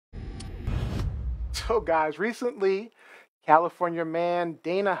So, guys, recently, California man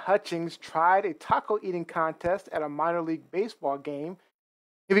Dana Hutchings tried a taco eating contest at a minor league baseball game.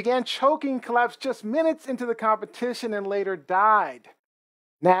 He began choking, collapsed just minutes into the competition, and later died.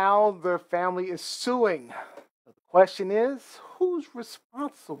 Now the family is suing. So the question is, who's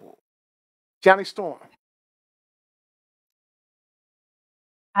responsible? Johnny Storm.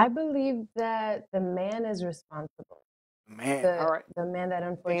 I believe that the man is responsible. Man, all The right. the man that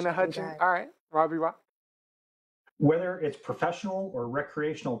Dana unfortunately Hutchings. died. All right. Robbie Rock. Whether it's professional or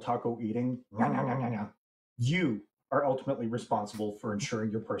recreational taco eating, you are ultimately responsible for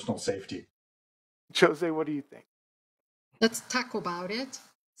ensuring your personal safety. Jose, what do you think? Let's talk about it.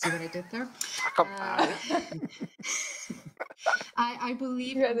 See what I did there? Talk about it. I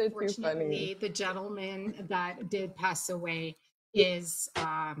believe, You guys are too unfortunately, funny. the gentleman that did pass away is,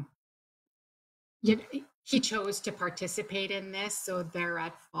 he chose to participate in this, so they're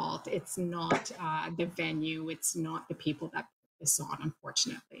at fault. It's not the venue. It's not the people that put this on,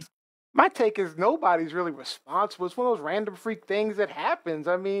 unfortunately. My take is nobody's really responsible. It's one of those random freak things that happens.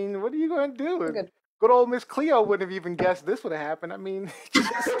 I mean, what are you going to do? Good. Good old Miss Cleo wouldn't have even guessed this would have happened. I mean,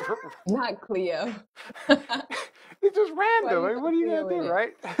 Not Cleo. it's just random. Why I you mean, throw what are you Cleo going to in do, it?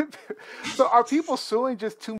 right? So are people suing just too